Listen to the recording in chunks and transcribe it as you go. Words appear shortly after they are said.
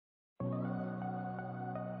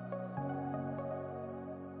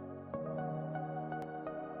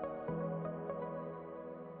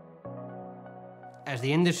As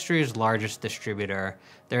the industry's largest distributor,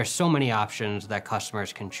 there are so many options that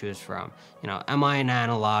customers can choose from. Am I an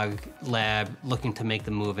analog lab looking to make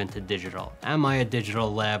the move into digital? Am I a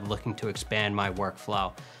digital lab looking to expand my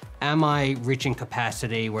workflow? Am I reaching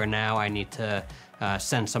capacity where now I need to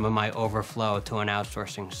send some of my overflow to an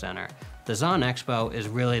outsourcing center? The Zahn Expo is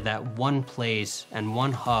really that one place and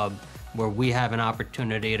one hub where we have an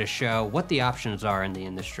opportunity to show what the options are in the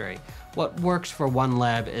industry. What works for one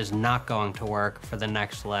lab is not going to work for the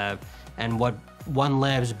next lab, and what one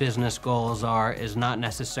lab's business goals are is not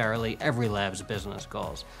necessarily every lab's business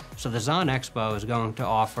goals. So the Zahn Expo is going to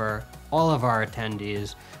offer all of our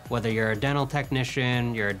attendees, whether you're a dental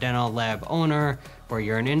technician, you're a dental lab owner, or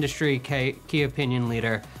you're an industry key opinion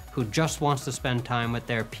leader who just wants to spend time with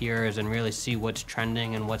their peers and really see what's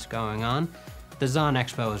trending and what's going on, the Zahn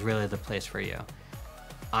Expo is really the place for you.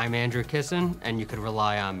 I'm Andrew Kissin, and you could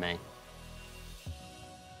rely on me.